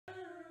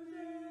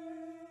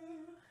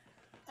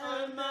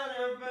I'm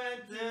never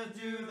meant to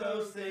do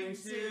those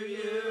things to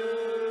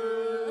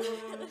you.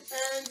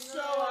 And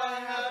so I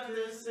have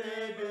to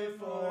say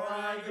before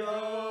I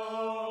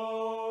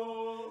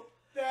go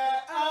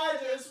that I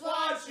just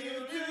want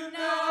you to know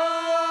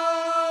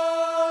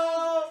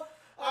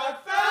I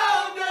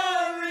found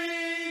a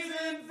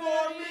reason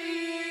for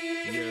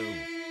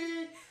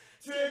me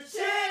to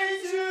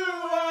change who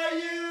I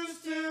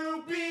used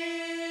to be.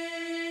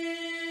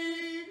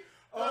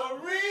 A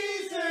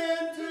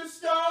reason to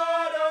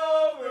start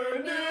over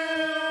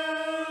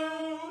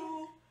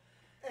new.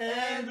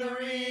 And the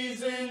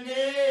reason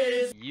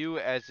is U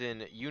as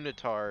in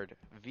unitard,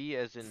 V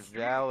as in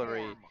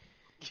Valerie,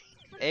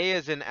 A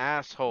as in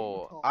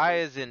asshole, I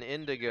as in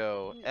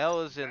indigo, L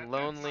as in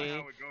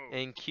lonely,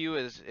 and Q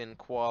as in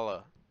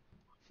koala.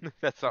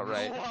 That's not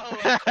right.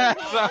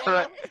 That's not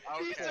right.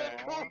 Okay.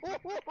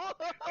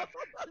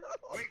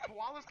 Wait,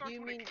 koala starts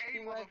with a K,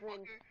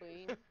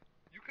 motherfucker.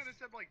 You could have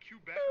said like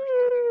Quebec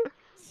or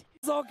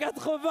something.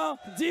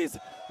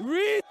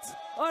 198.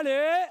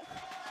 Allez.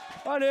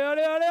 Allez,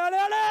 allez, allez, allez,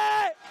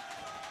 allez.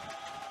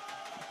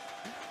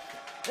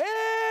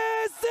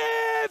 Et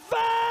c'est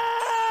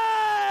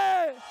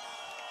fait.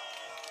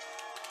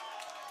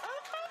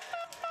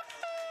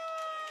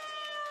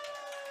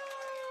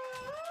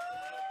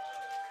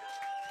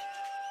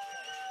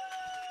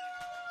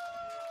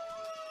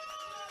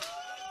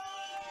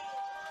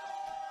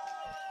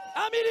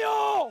 Un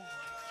million.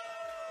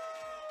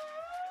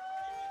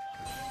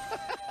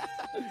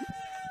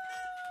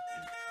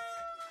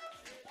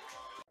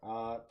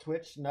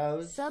 Twitch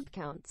knows. Sub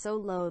count so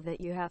low that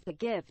you have to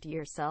gift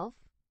yourself?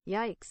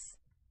 Yikes.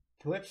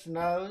 Twitch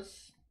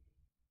knows.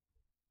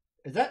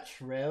 Is that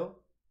true?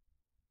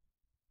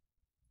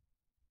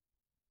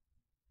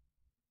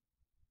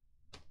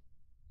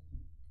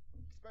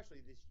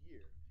 Especially this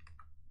year.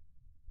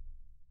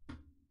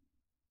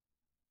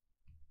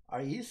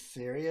 Are you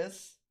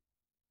serious?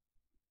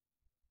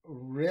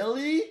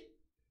 Really?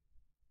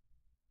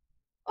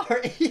 Are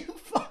you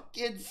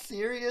fucking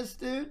serious,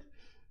 dude?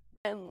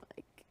 I'm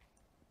like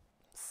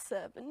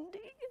 70,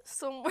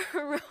 somewhere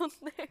around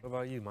there. What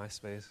about you,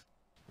 MySpace?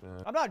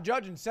 I'm not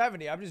judging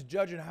 70. I'm just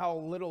judging how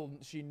little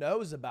she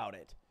knows about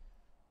it.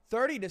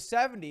 30 to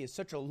 70 is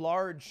such a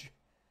large,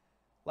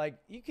 like,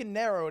 you can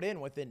narrow it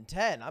in within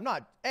 10. I'm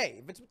not, hey,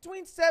 if it's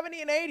between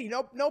 70 and 80,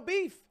 no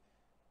beef.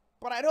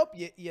 But I'd hope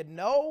you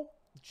know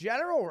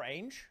general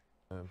range.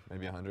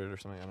 Maybe 100 or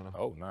something. I don't know.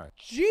 Oh, nice.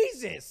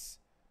 Jesus.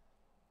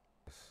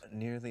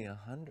 Nearly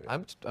 100.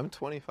 I'm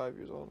 25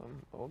 years old.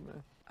 I'm old,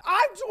 man.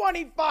 I'm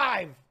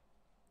 25.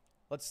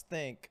 Let's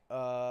think.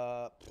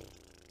 Yeah.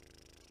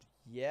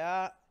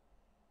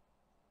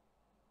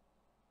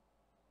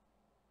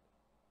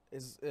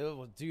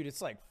 Dude,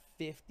 it's like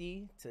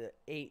 50 to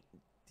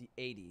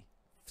 80.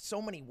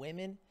 So many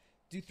women.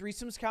 Do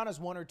threesomes count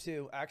as one or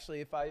two? Actually,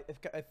 if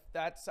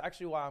that's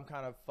actually why I'm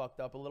kind of fucked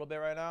up a little bit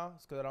right now,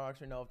 it's because I don't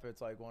actually know if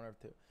it's like one or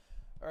two,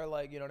 or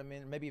like, you know what I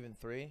mean? Maybe even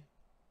three.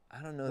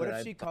 I don't know. What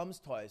if she comes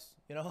twice?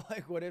 You know,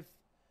 like what if?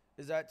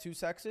 Is that two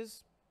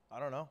sexes? I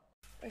don't know.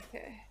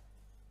 Okay.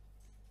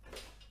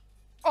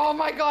 Oh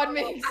my god,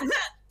 Mace!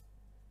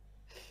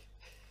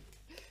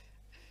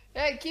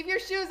 Hey, keep your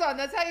shoes on.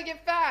 That's how you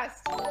get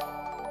fast.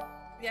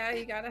 Yeah,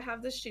 you gotta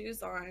have the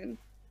shoes on.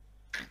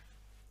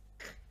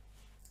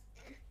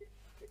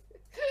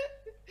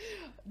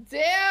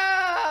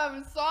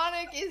 Damn!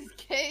 Sonic is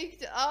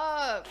caked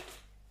up.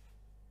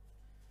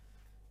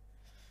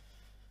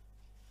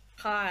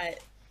 Hot.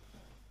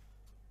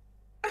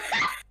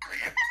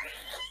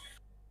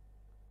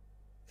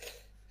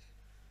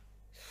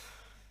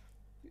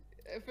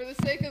 For the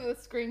sake of the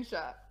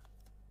screenshot.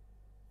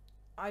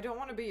 I don't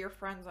want to be your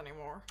friends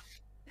anymore.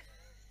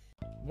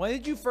 When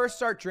did you first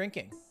start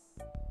drinking?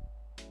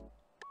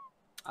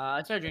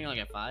 I started drinking like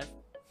at 5.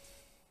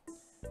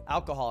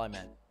 Alcohol, I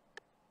meant.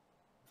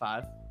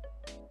 5.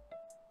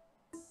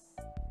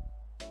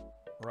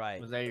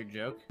 Right. Was that your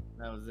joke?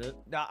 That was it?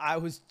 No, I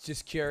was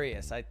just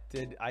curious. I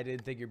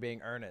didn't think you're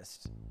being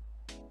earnest.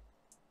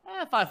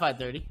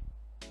 5:30.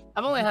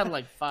 I've only had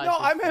like 5. No,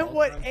 I meant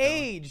what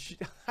age?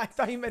 I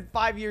thought you meant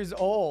 5 years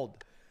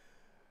old.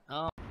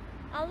 Oh.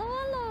 Hello,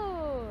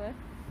 hello.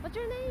 What's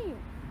your name?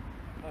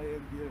 I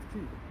am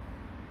BFT.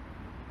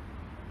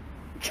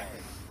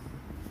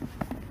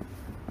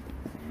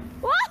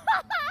 What?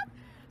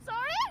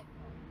 Sorry?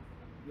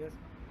 Yes.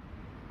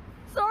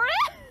 Sorry?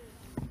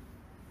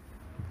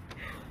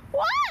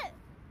 What?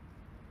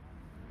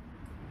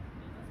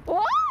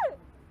 What?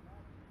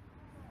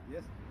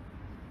 Yes.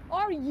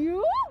 Are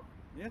you?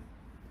 Yes.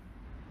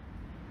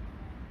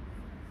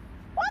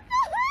 What the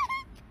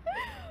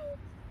heck?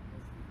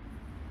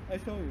 I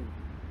show you.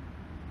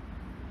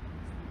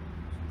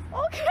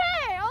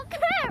 Okay,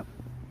 okay.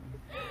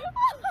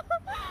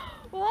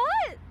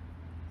 What?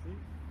 See?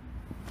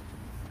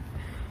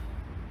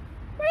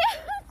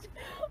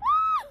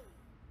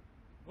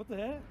 What the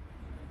heck?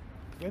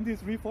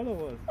 23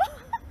 followers.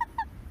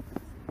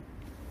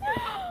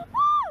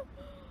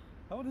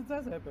 How did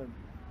that happen?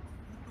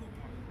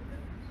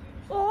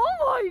 Oh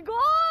my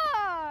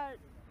god!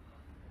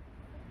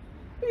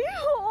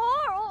 Yo!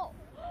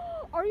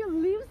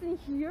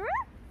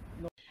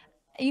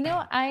 You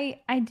know, I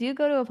do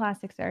go to a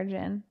plastic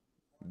surgeon.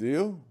 Do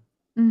you?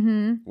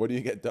 Mm-hmm. What do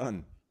you get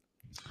done?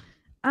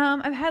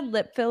 I've had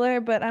lip filler,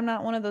 but I'm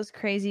not one of those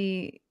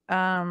crazy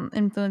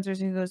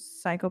influencers who goes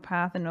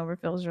psychopath and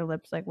overfills your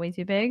lips like way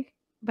too big.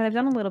 But I've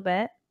done a little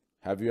bit.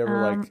 Have you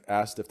ever like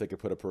asked if they could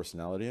put a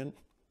personality in?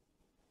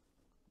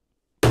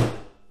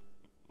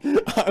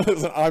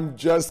 Listen, I'm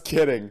just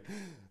kidding.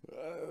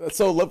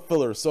 So lip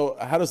filler. So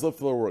how does lip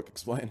filler work?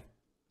 Explain.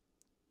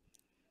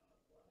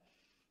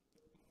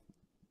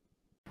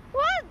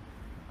 What?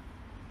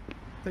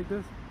 Take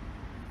this.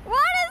 What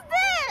is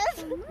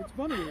this? It's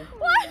funny.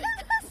 What is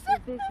this? Is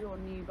this your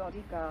new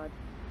bodyguard?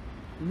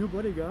 New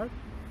bodyguard?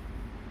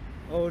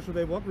 Oh, should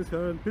I walk with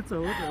her in Pizza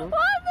Hut? Or?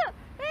 What the?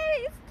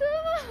 Hey, it's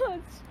too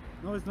much.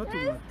 No, it's not too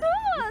It's much. too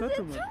much. It's not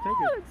too much.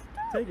 Take it.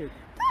 Take it.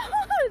 Too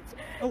much.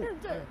 Oh, No.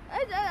 this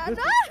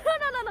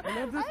I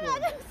love this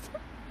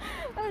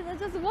one.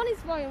 Just one is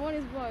fine. One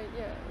is fine.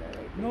 Yeah.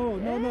 No.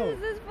 This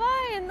is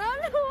fine. No.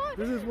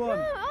 This is one.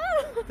 No.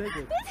 Take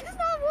it. This is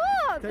not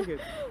what. Take it.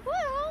 What?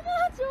 How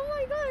much? Oh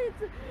my god!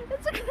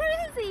 It's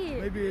crazy.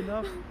 Maybe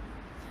enough.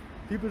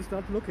 People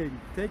start looking.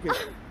 Take it.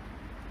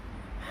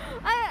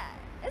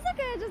 It's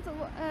okay. Just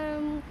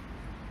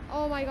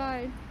oh my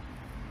god.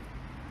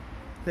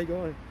 Take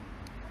all.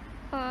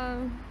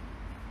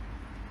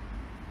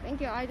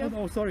 Thank you. I just.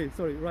 Oh, sorry.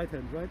 Right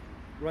hand.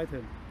 Right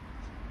hand.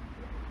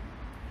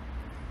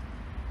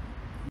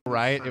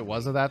 Right, it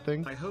wasn't that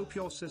thing. I hope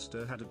your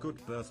sister had a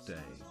good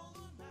birthday.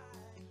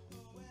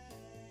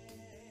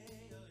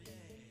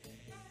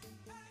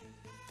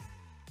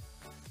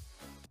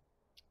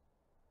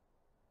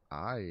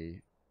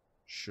 I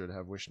should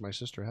have wished my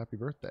sister happy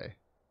birthday.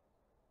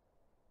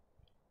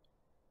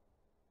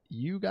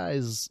 You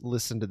guys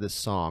listen to this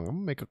song. I'm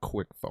gonna make a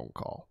quick phone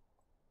call.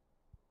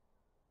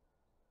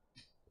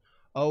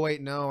 Oh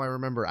wait, no, I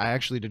remember. I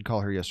actually did call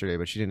her yesterday,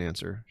 but she didn't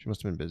answer. She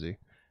must have been busy.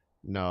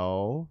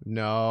 No. I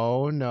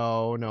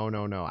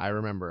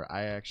remember.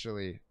 I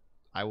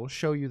will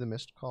show you the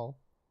missed call.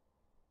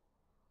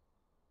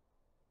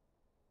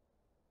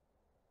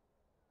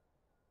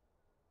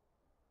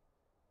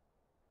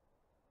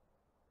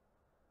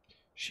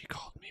 She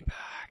called me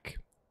back.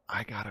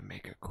 I gotta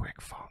make a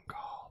quick phone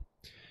call.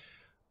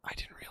 I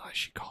didn't realize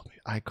she called me.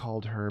 I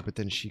called her, but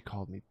then she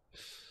called me.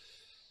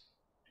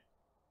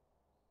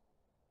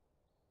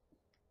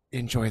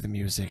 Enjoy the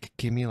music.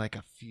 Give me like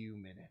a few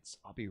minutes.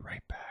 I'll be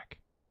right back.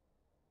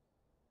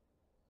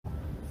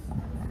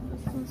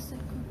 Just 1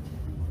 second.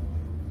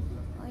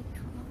 I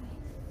try.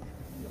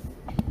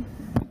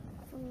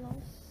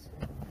 Floss.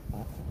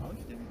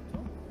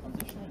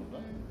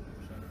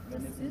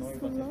 Das ist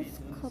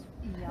Floss.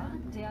 Ja,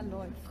 der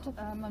läuft.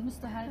 Man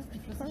müsste halt die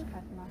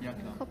Flüssigkeit machen. Ja,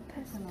 klar.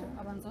 Genau.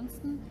 Aber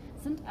ansonsten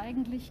sind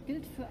eigentlich,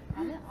 gilt für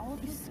alle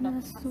Autos, It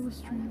smells so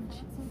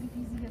strange. so wie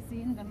die Sie hier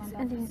sehen, wenn man da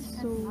ending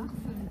Flüssigkeit so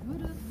nachfüllen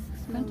würde,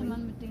 könnte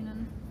man mit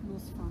denen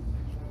losfahren.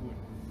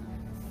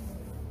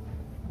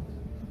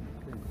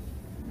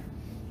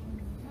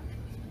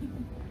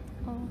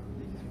 Oh.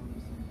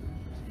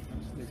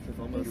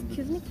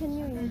 Excuse me, can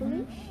you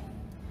English?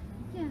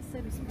 Yes,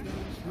 I speak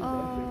English.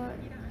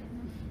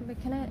 But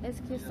can I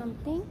ask you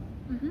something?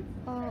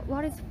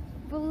 What is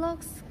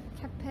flux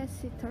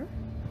capacitor?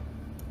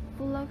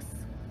 Flux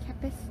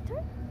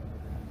capacitor?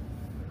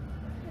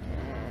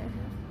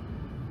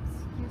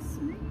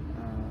 Excuse me?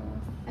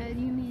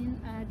 You mean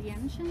the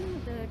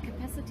engine, the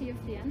capacity of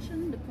the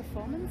engine, the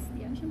performance,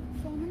 the engine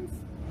performance?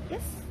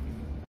 Yes.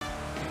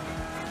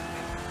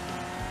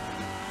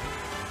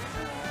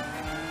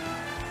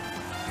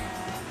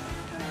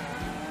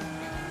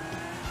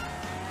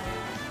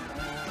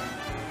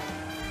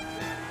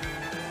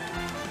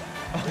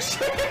 Oh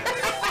shit!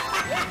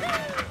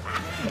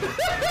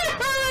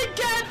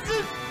 Cats!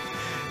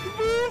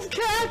 Move,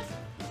 cat!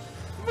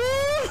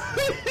 Move!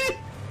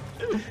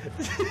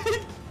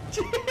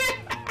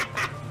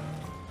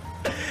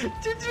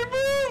 Did you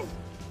move?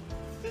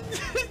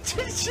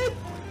 Did you?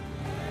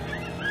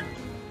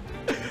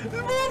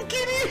 Move,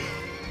 kitty!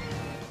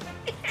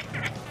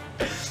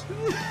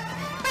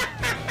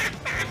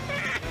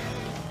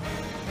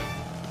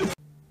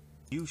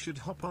 You should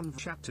hop on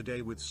chat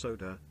today with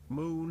Soda,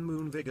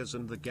 Moon Vigors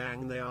and the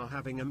gang. They are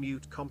having a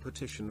mute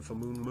competition for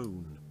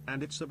Moon.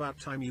 And it's about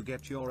time you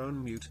get your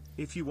own mute.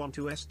 If you want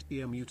to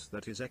a mute,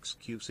 that is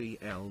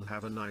XQCL.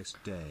 Have a nice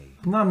day.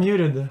 I'm not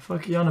muted. The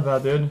fuck you on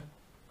about, dude?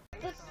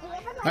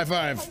 High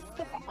five.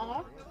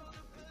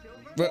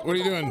 What are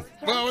you doing?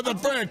 Well, what the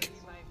frick?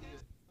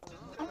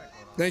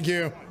 Thank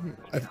you.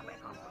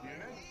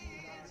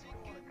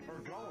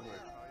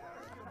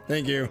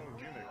 Thank you.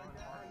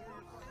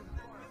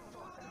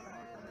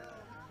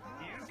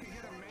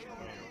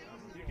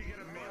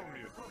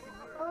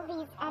 All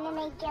these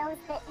anime girls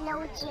that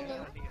know Jinny.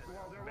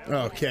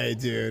 Okay,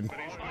 dude.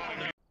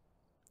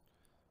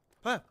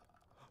 Huh?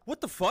 What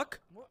the fuck?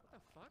 What the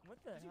fuck? What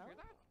the hell?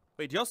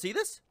 Wait, do y'all see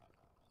this?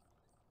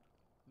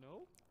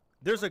 No.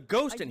 There's a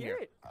ghost I in hear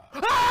here. it.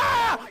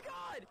 Ah! Oh my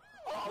god!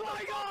 Oh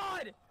my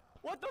god!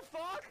 What the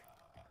fuck?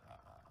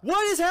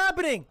 What is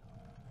happening?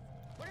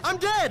 I'm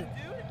dead!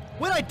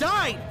 Wait, I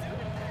died!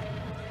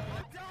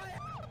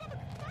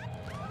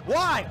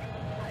 Why?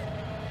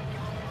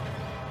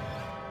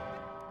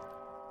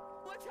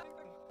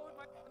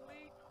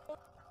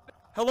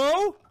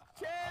 Hello?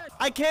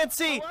 I can't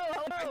see.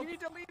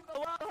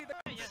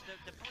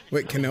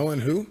 Wait, Kanoa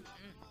and who?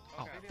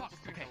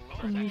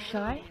 Are you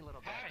shy?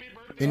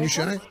 And you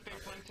shy?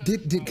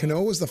 Did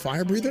Kanoa was the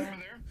fire breather?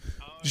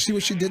 Did you see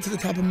what she did to the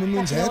top of Moon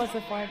Moon's head? Kanoa's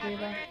the fire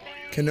breather.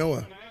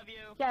 Kanoa.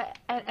 Yeah,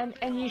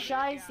 and you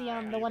shy is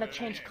the one that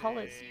changed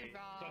colors.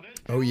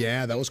 Oh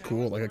yeah, that was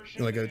cool, like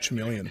a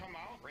chameleon.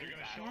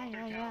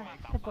 Yeah.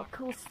 But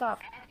cool stuff.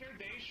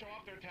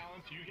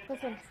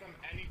 Listen,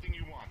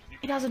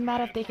 it doesn't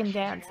matter if they can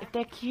dance. If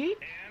they're cute,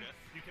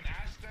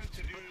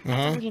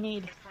 that's all you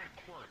need.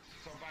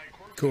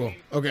 Cool.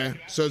 Okay,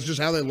 so it's just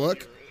how they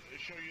look.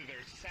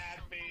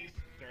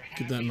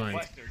 Keep that in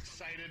mind.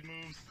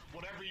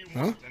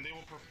 Huh?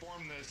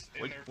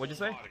 What'd you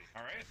say?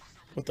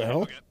 What the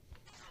hell?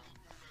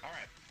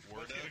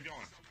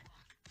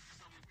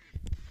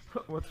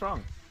 What's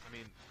wrong? I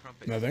mean,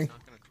 Crumpet, Nothing. he's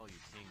not gonna call you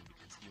king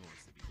because he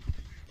wants to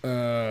be.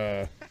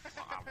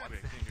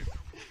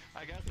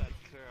 I guess that's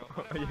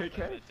true. Are you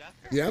okay?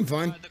 Yeah, I'm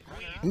fine.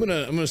 I'm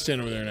gonna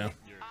stand over there now.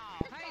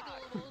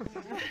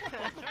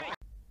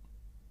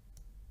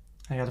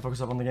 I gotta focus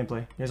up on the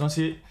gameplay. You guys wanna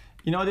see?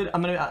 You know what, dude?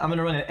 I'm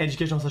gonna run an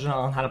educational session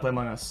on how to play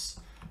Among Us.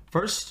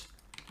 First.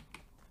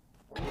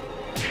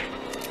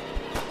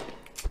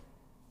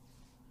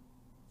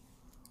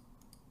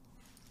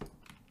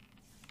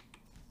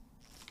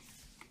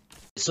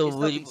 So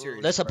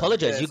let's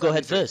apologize. You go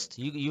ahead first.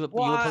 You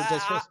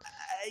apologize first.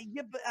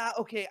 Yeah, but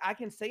okay, I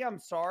can say I'm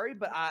sorry,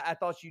 but I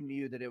thought you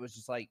knew that it was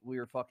just like we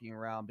were fucking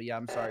around. But yeah,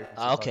 I'm sorry.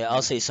 Okay,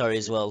 I'll say sorry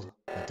as well.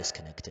 I'm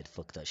disconnected.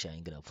 Fuck that shit. I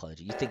ain't gonna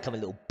apologize. You think I'm a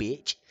little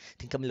bitch?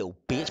 Think I'm a little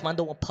bitch? Man,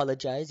 don't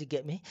apologize. You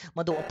get me?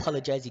 Man, don't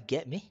apologize. You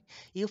get me?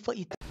 You fuck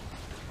you.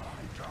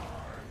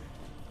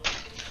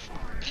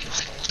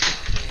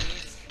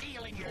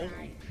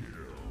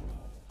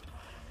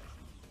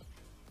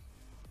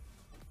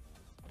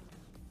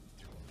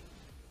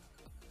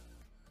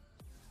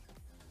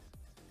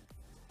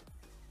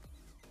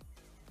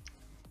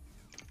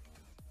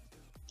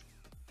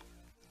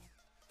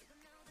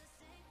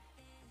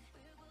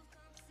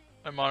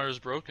 My monitor's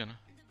broken.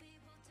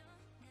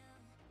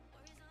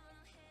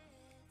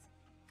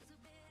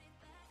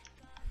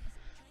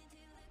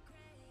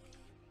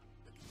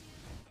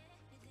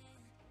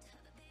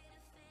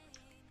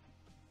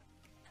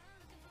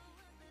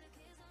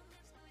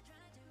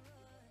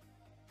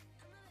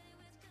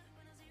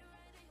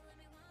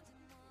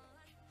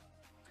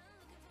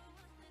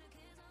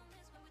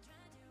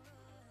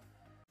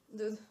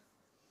 Dude.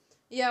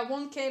 Yeah,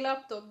 1K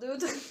laptop,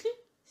 dude.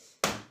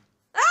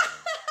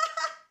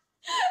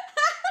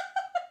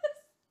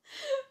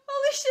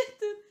 Holy shit,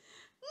 dude.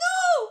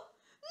 No!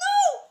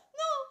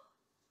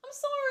 I'm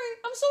sorry.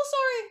 I'm so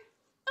sorry.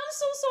 I'm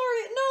so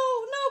sorry. No,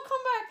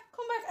 come back.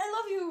 Come back. I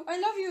love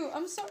you.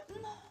 I'm sorry.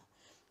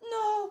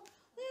 No,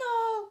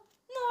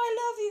 I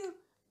love you.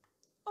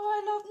 Oh, I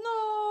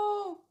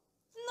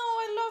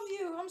love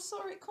you. I'm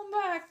sorry. Come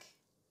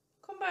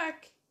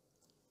back.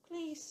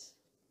 Please.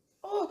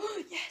 Oh,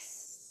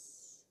 yes.